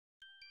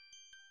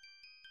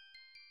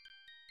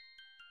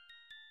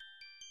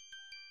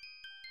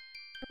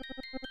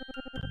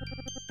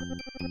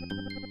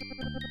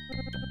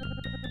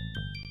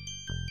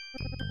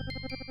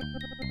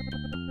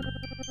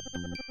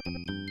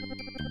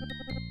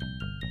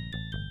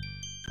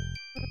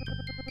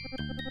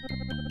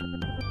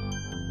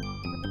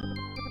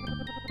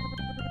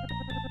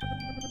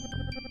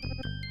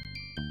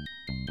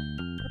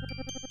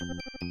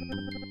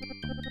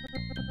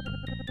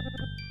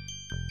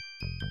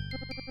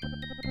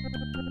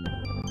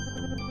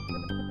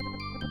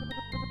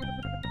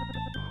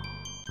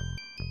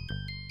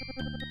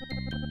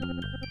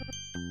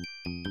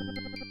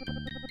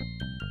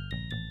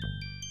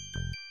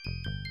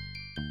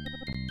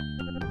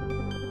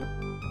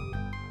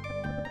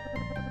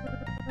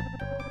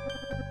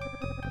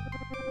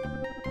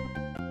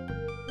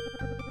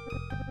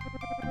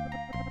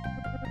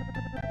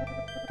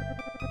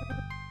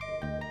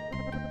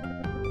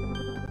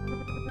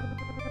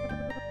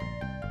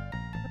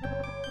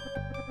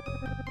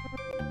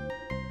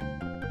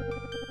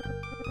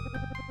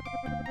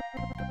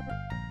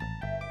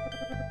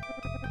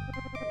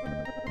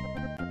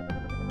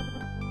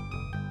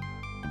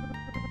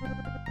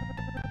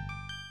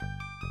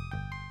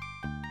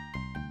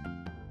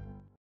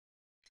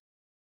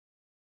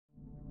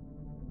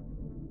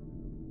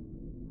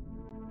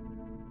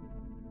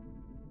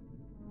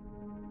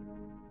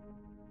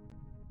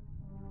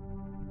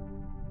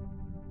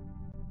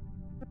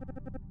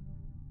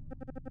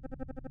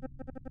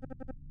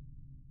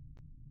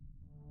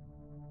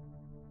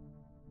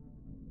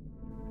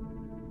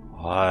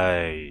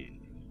はい。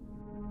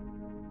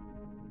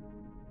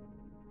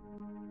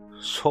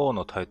ショー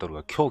のタイトル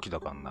が狂気だ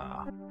から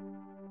な。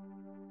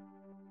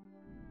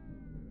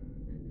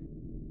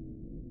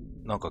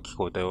なんか聞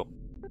こえたよ。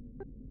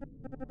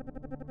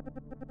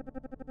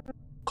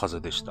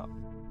風でした。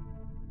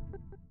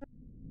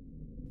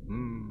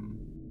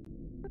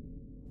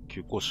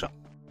急行車。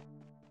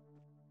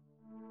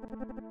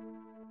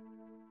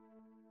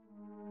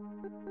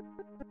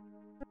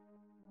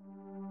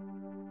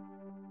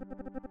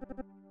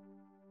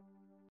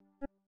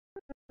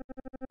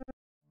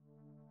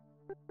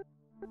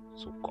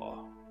そっか。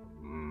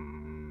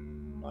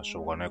まあし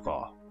ょうがねえ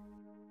か。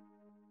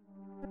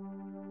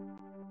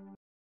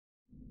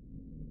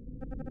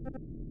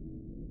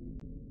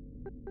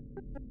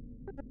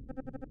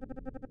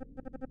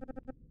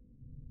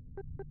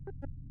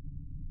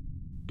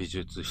美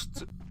術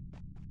室。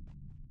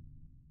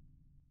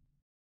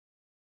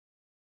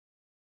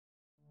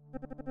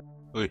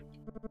おい。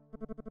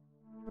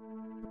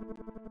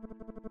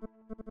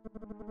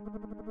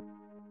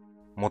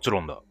もち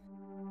ろんだ。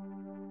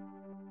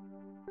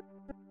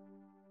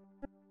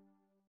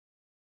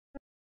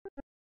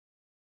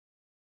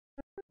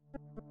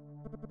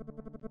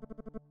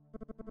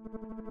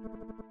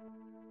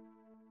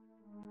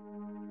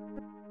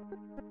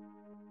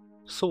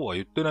そうは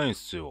言ってないん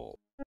すよ。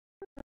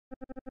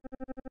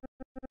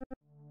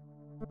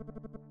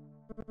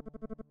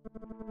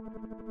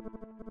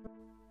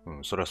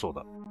そりゃそう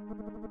だ。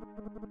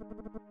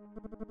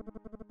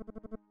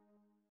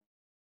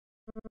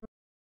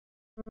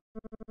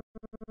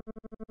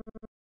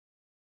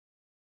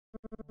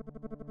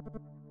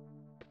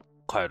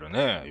帰る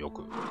ね、よ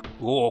く。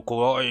おお、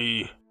怖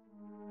い。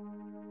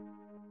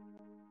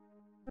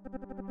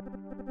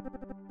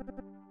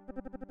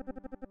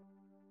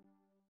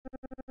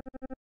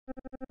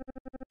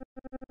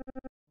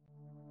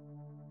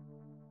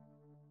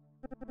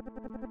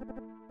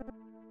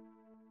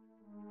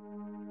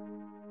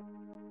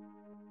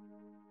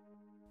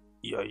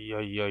いやい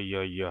やいやい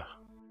やいや。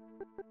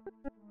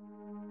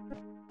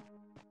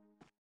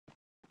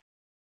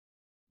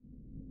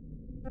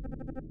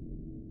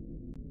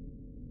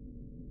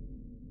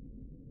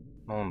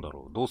なんだ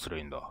ろう、どうすりゃ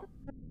いいんだ。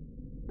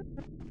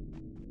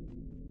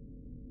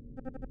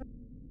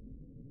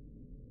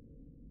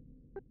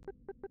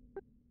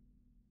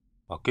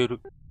開け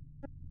る。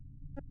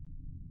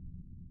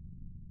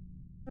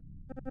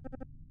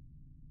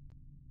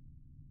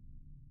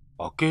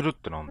開けるっ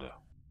てなんだよ。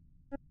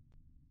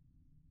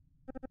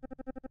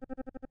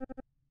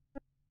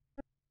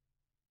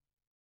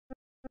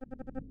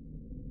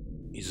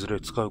いず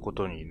れ使うこ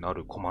とにな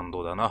るコマン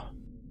ドだな。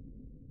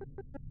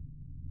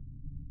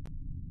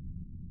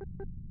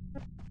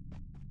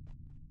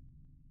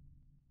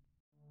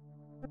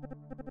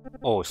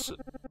おーす。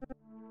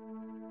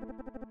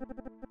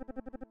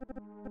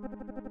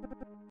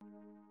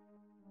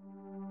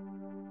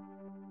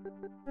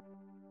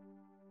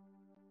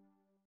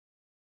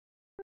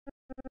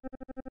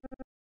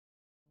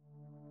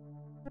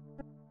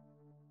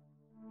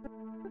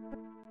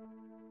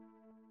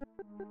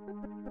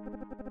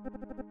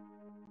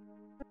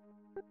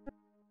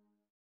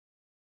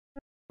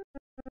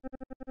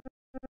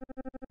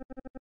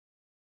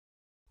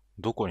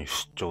どこに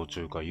出張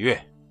中か言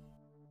え。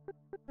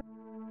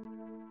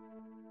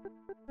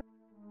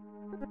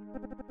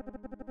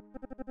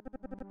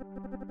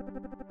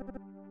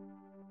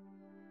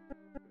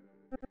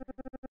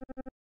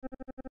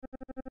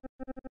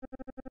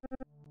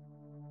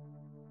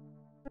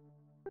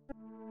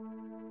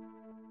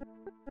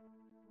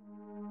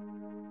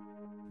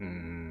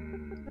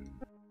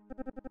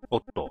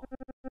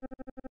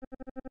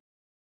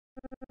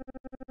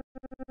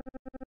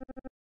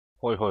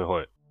はいはい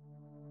はい。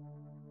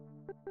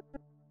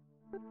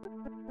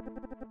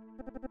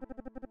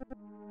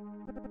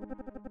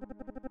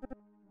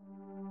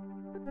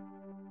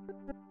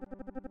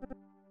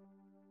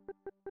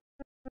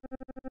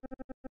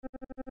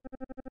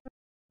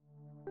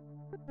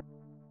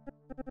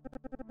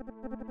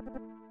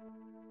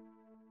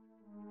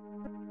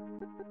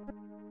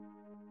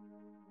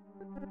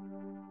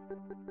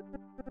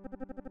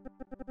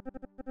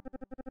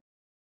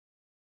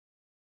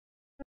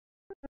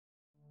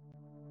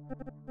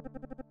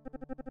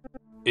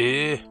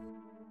ええー。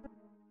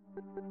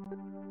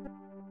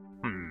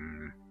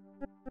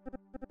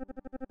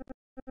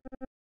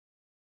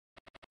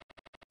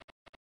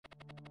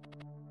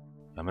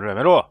やめろや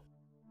めろ。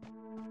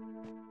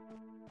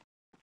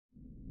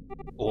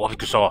おお、びっ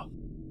くりしたわ。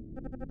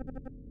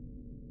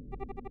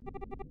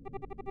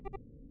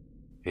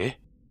え、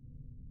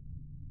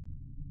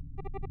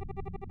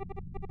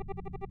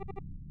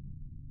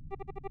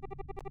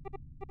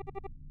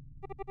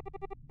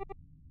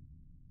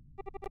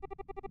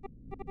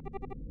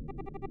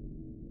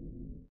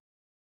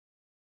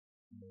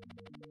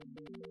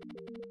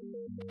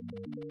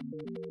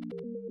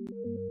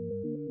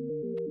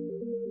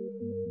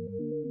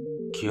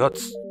気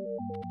圧。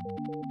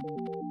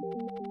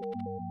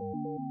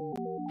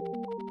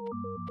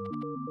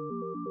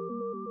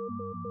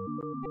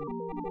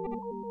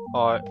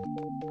はい。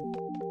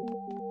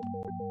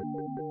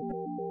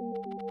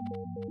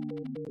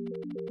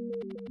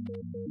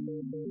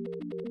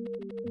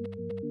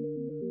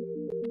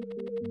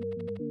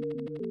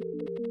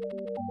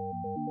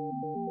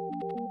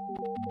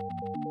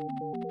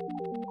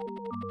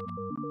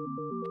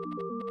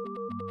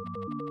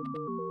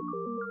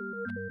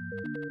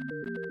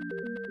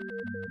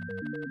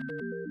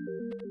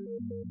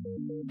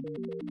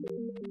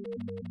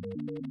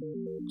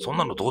そん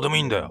なのどうでも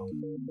いいんだよ。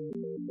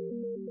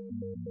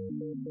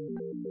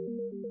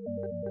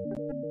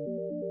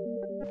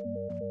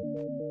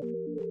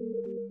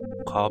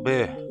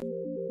壁。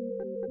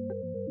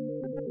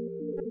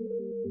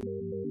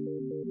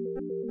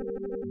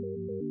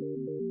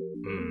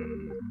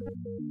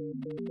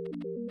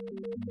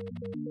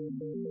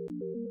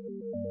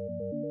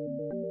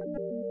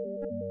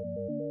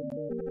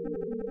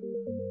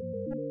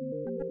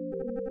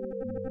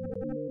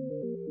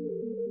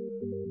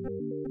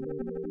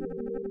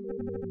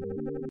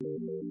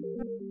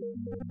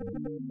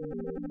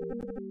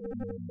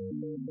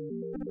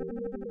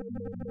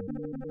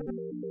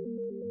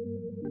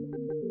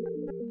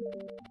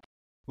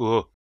う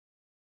わ。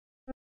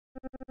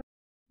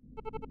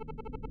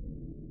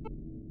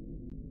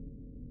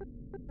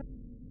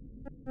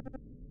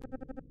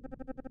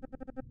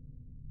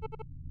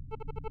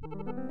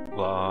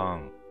わ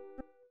ーん。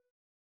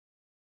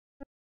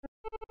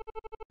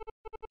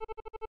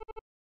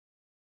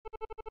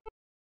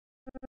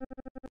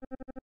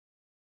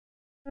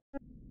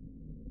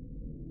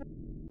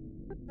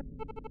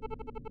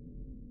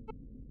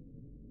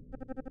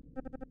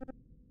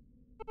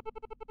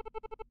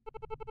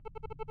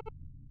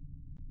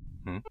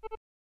ん、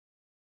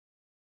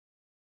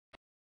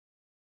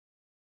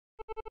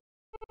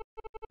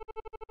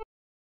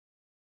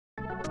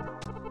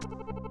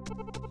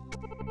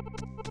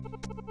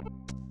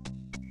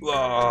う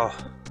わ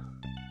ー。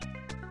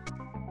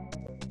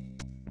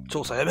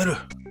調査やめる。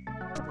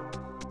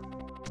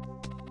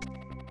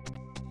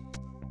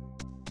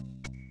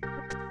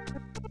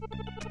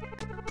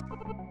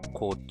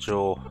校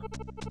長。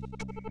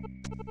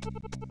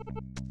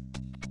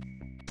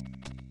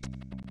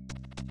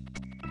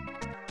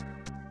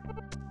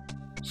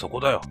そこ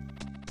だよ。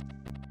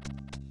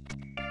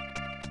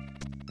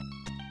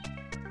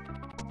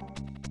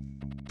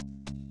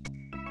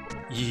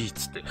いいっ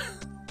つって。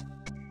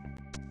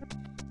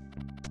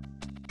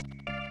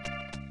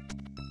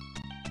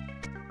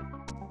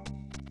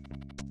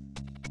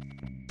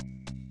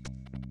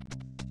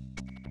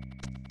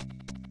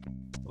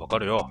わか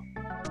るよ。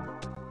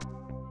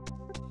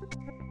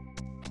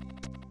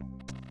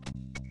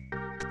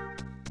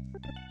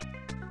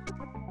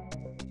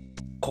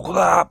ここ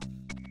だ。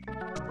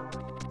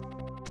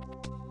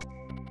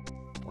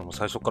俺も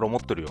最初から思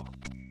ってるよ。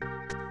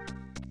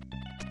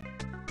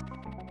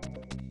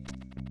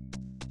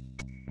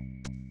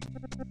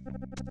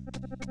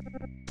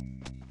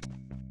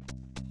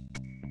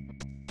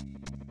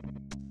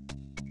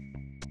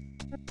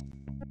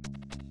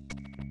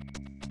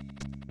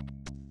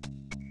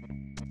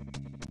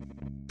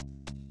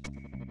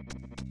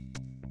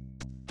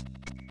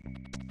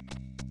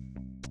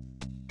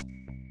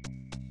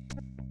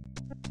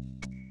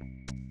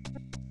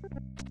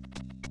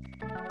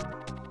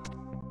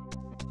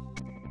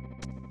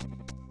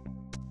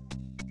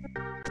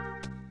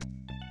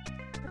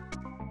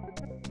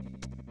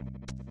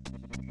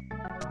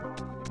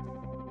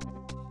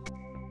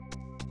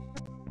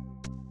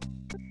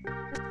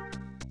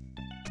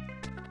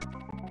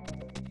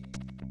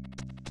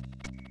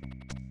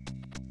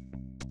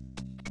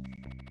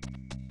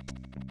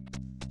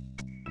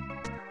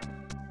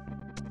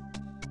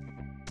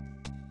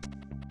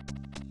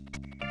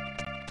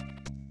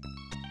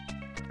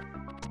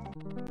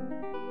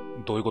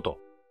どういうこと？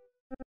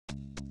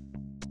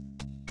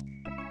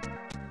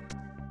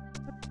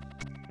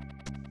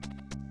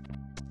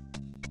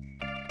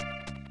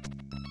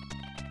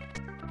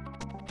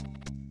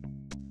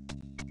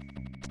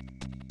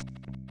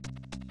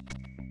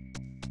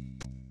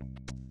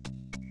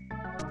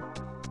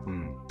う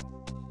ん。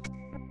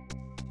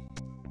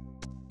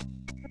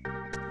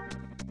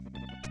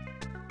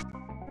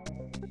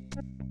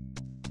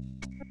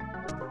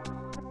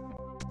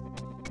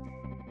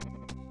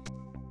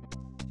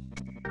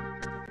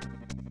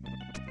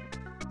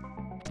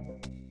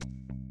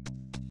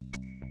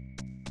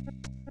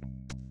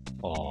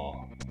ああ。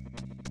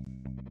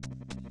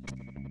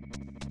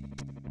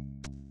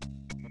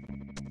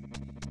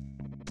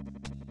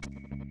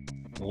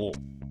お。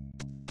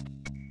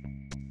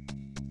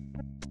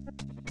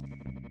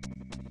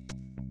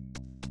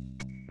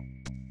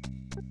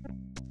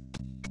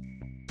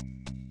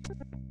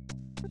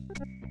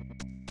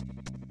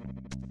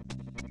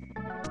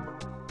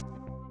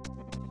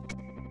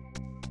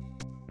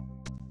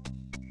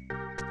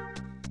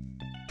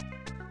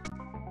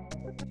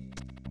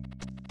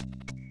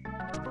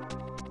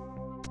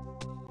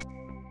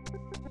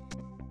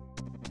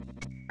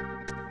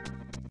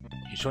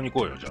一緒に行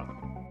こうよ、じゃ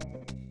あ。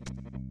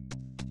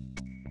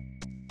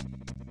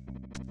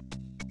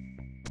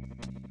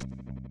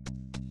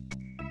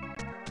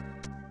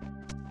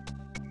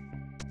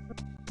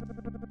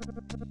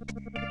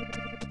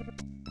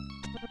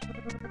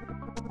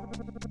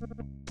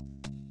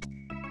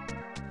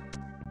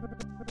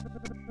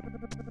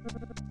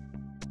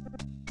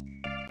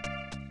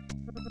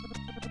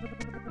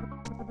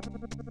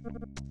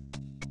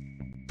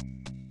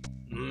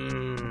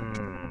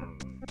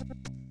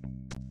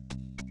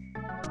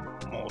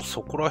もう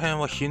そこら辺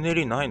はひね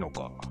りないの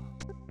か。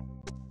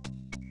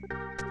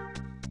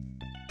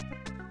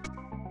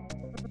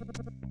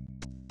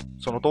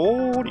その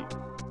通り。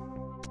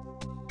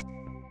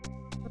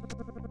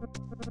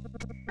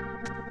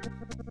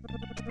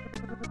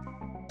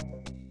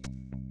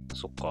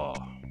そっか。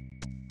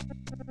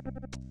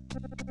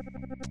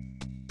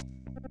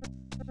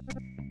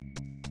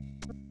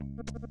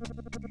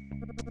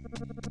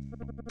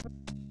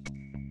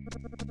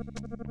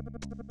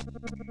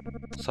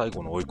最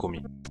後の追い込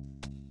み。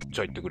じ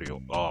ゃあ行ってくるよ。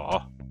あ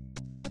あ。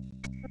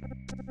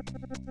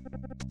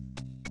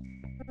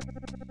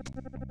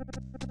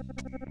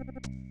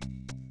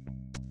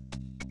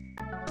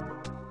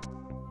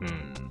う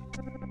ん。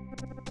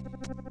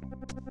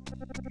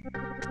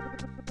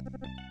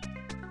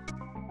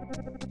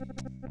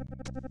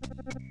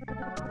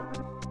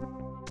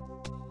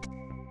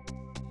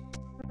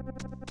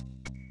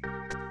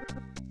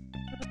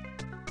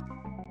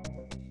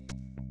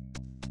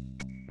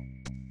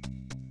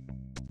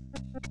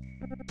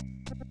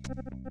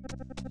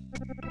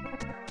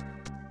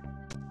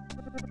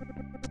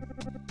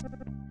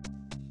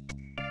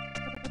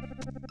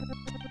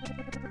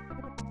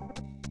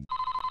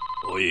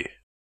おい。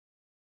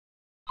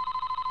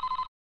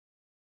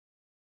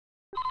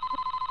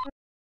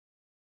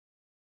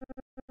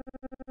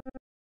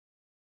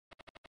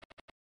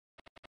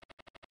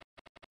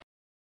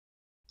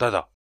誰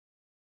だ？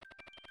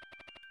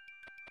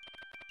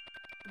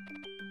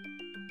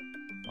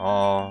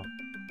ああ。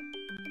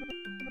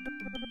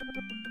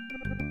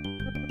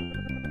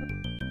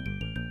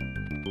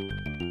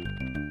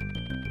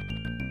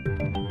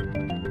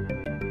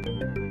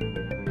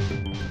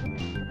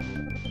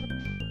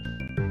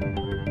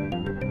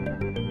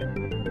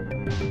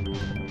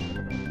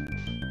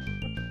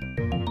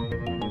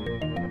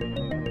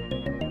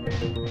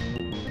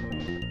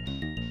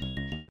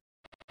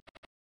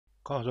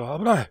彼女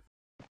危ない。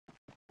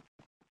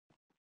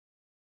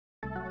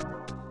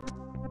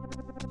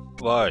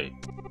わい。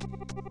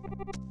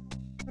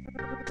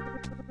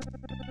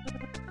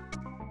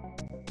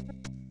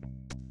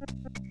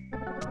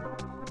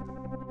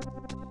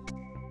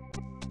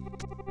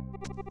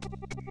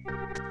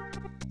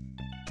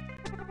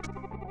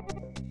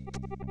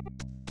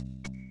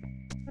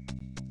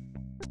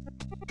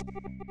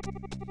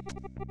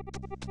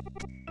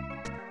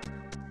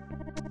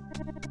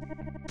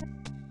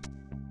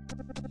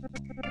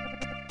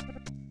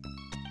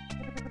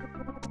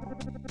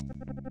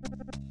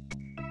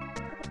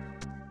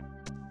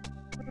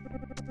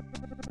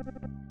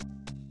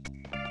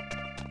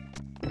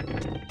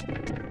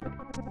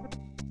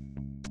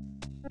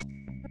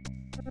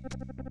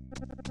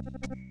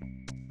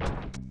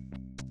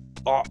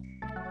あ、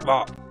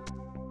あ。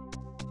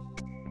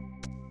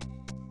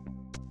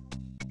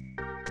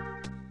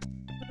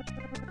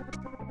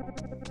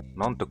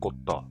なんてこ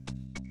った。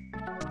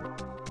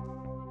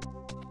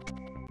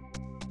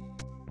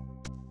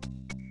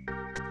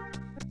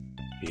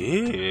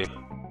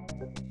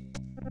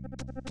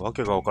わ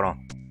けがわから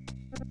ん。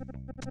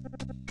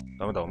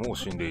ダメだ、もう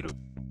死んでいる。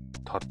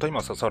たった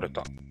今刺され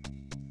た。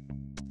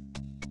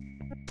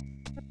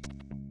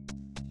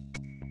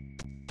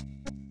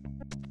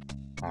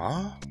あ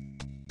あ？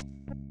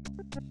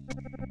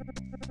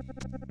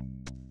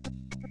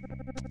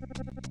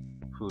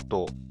封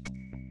筒。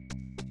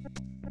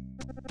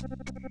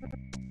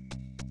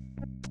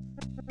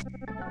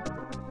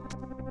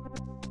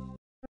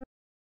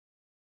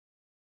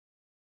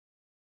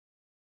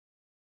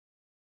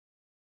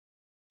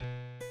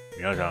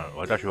皆さん、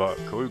私は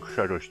教育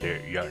者とし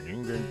て、いや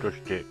人間とし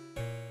て、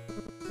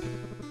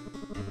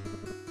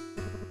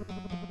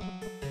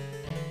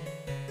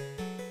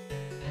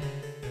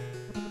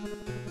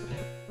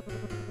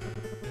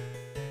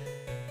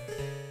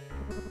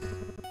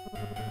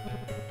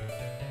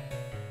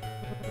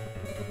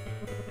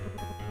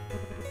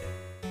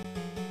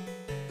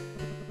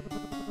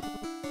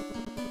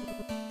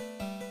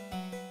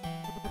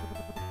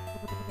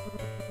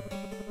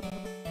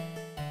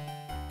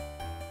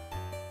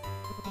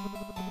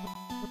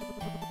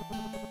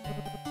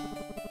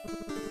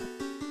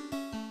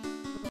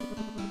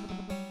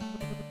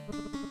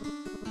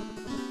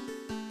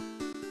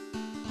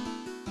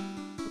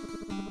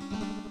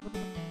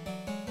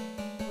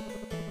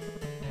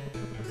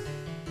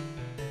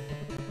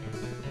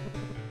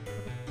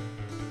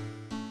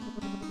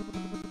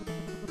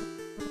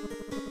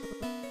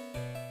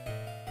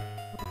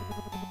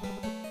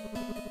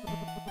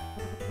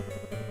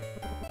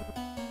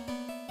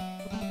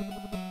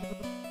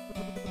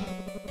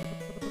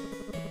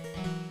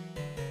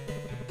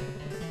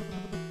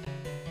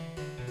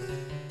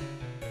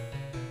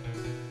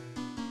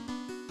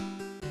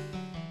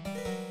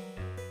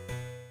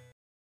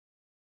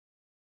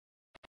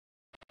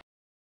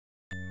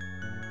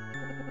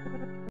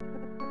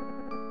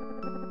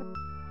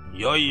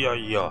いやいや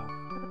いや。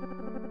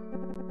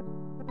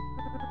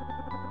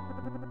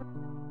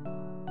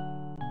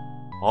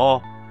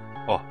あ、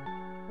あ、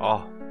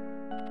あ。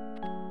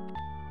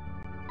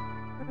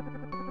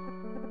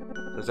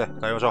先生、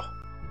帰りましょう。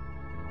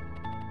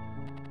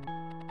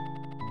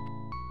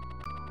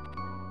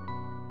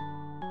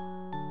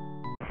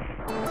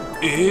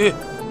ええ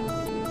ー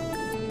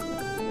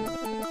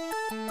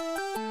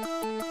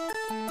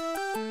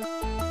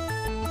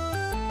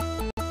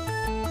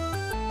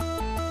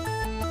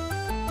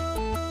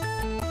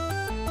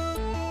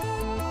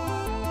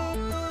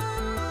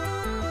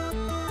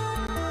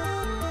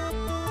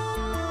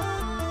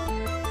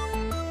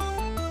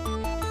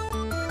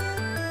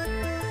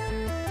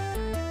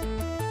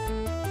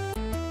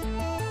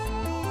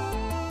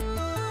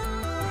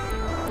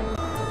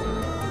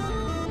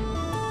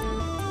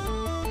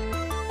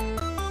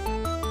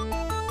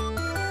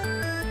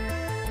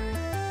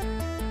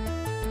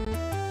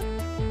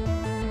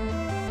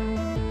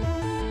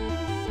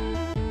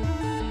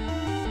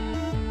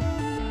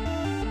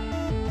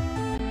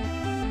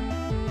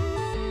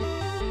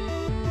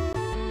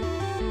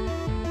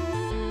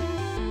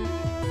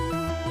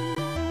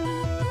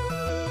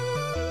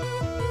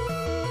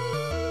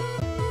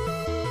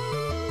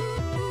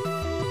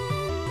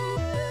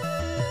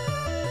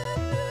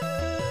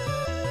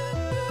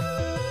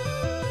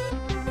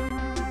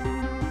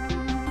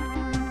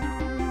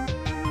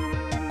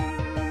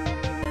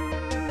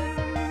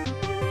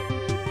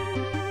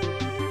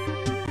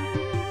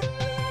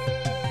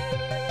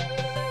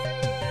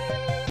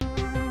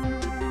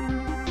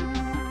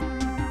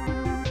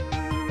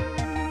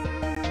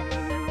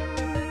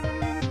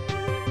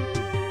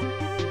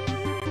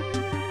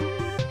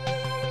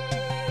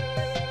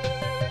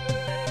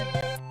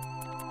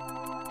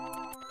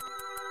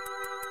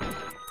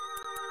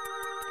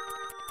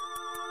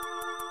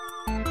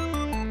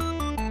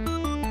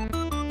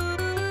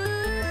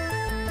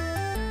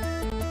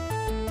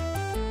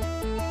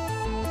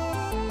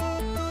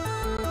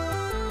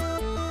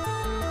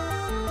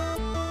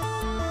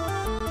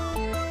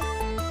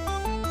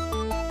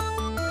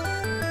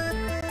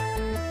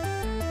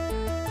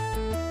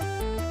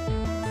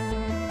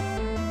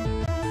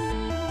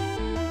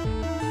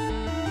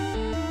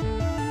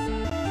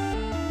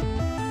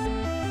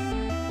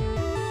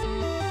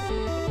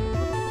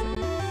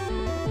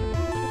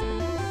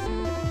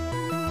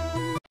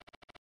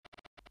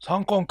サ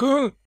ンコンく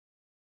ん。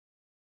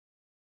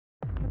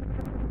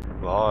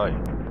わー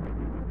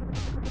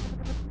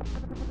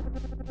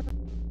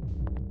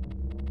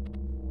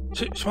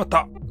い。しまっ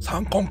た。サ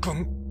ンコンく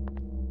ん。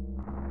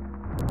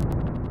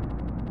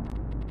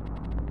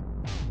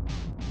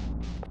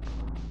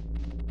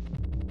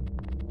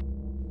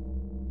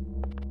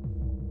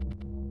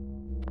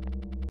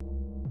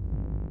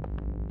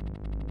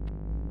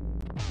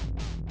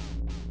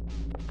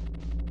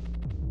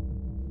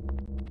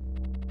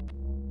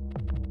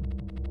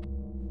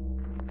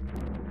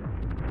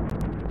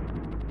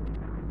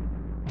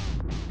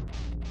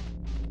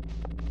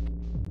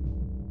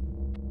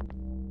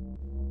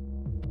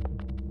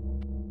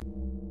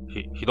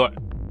ひどい。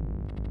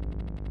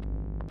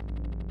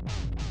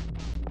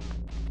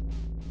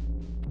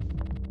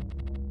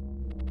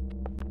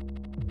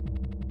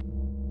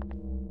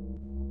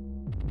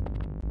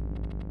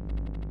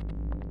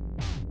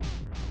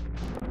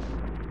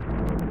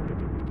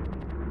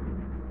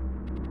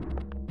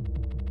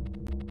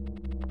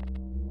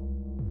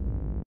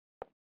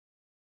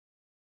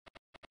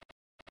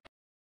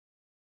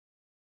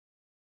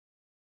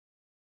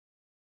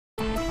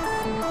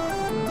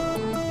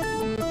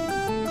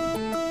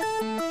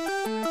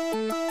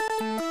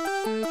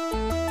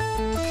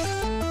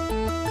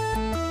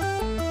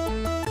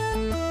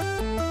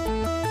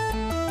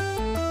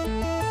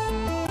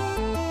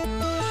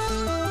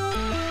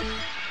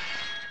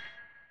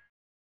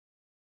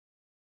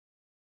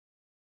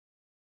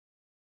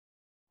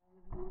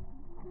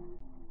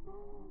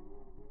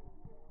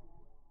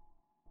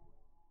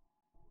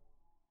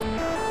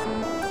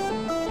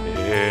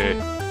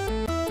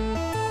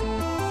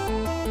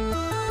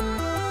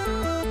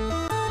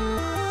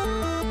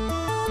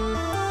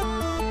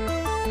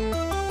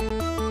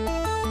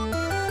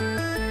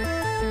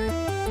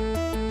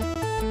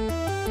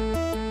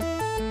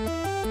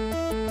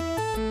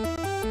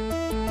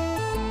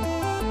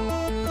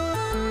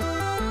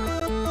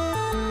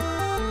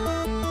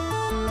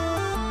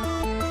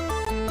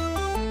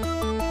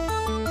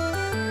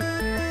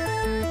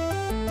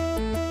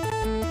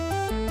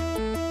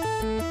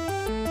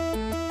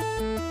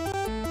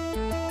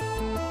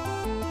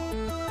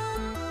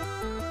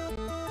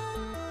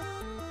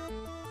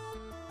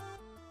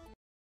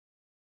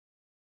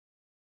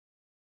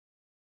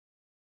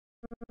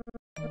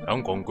ラ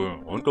ンコンく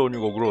ん、本当に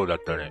ご苦労だっ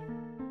たね。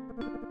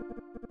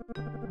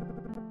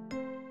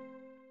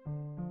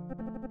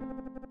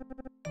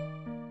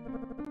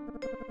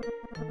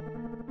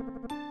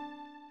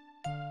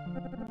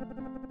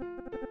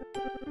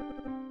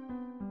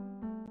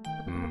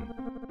うん。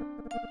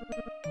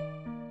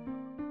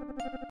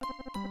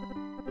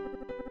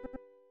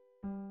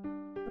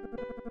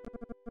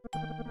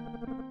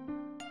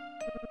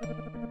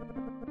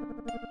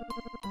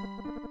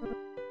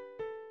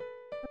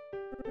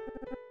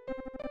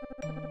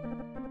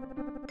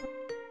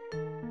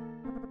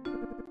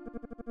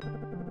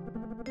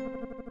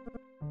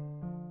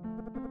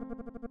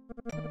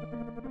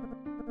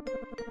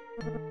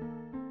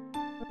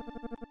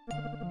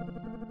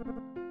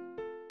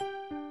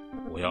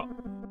おや。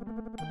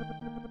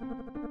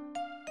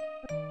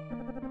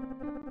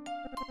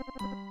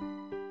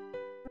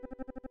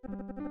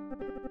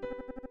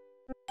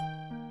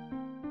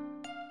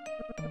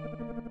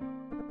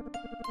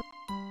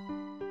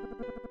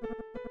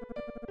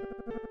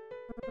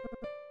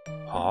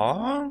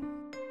はあ。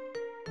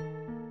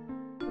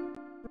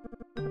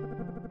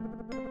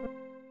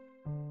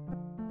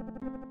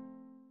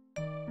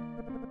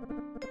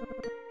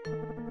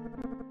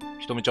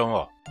ひとみちゃん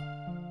は、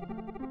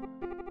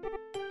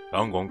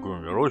ランコンく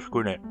んよろし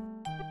くね。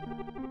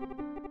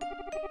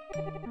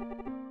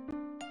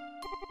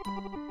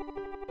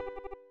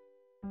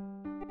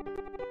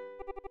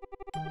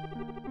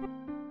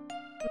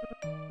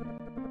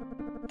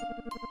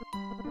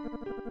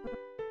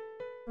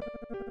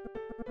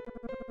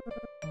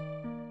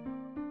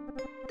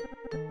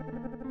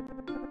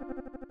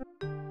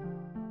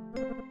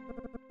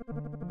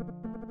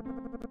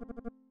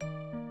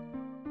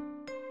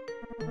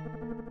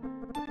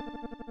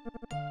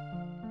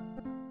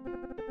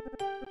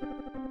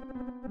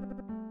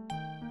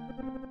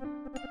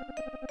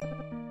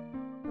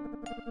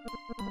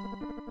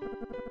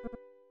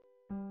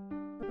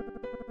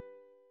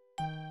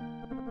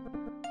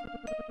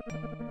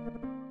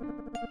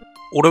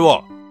俺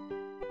は、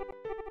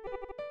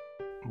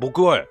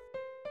僕は、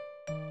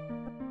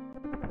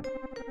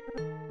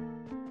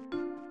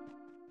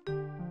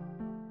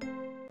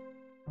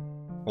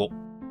お、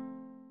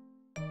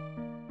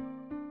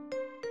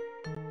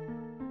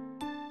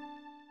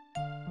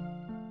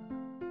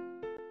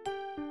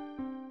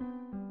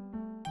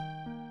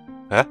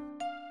え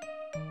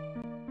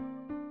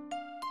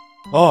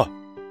ああ。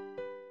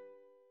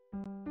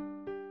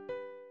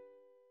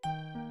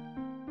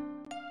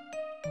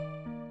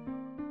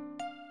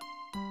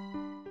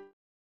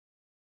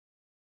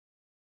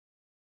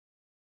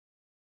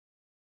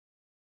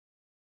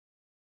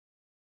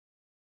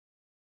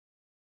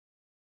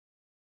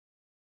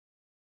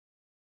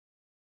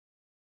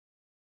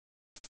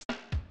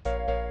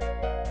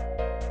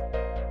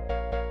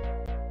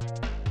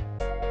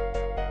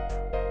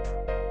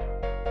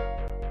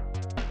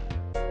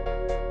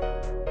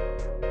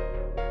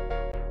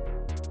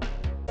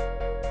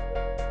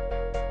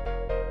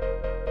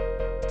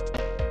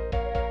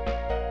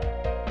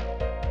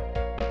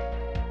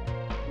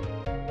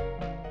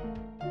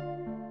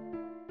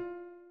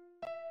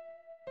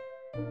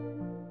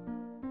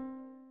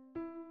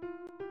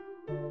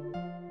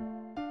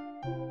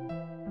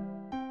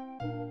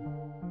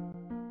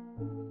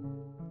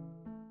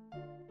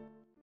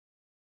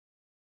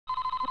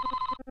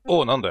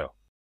おう、なんだよ。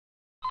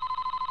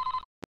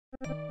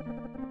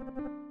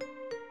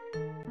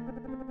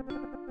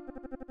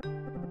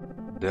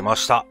出ま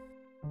した。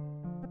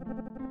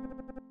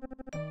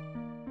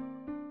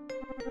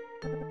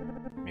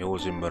明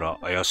神村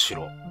綾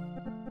代。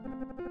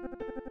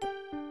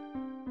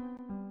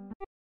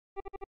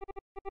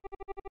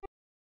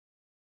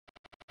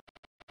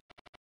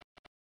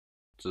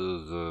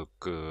続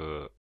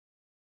く。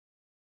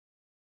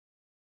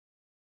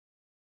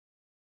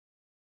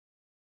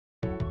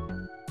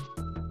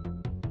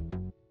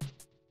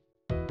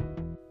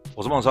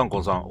おつまんさんこ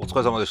んさん、お疲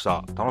れ様でし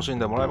た。楽しん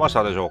でもらえまし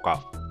たでしょうか。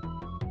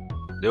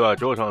では、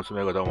調査の進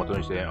め方をもと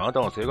にして、あなた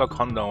の性格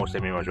判断をして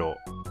みましょう。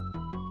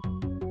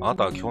あな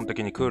たは基本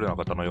的にクールな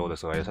方のようで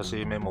すが、優し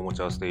い面も持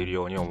ち合わせている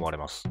ように思われ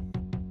ます。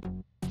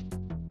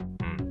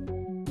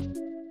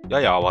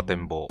やや慌て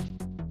んぼう。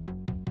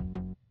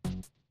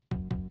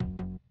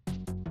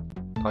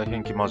大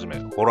変生真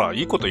面目。ほら、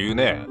いいこと言う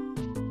ね。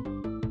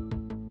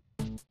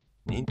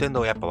任天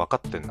堂やっぱ分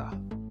かってんだ。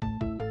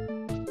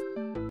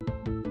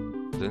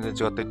全然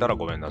違っていたら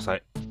ごめんなさ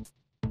い。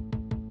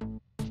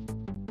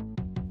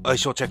相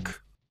性チェッ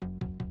ク。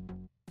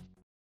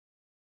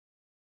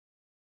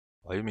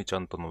あゆみちゃ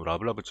んとのラ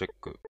ブラブチェッ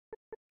ク。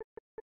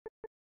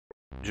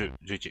10、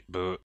11、ブ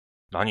ー。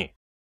何？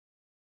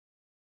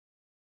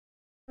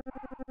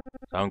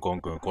サンコン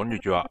くん、こんに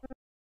ちは。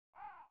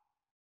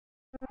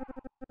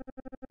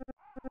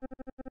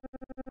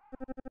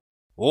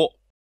お、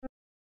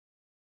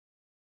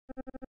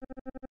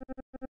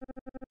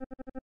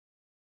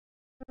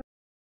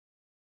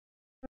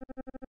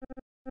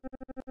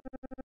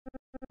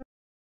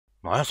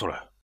なんやそれ。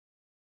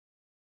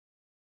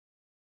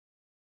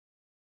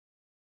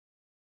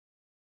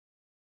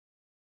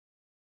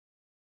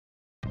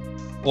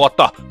終わっ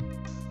た。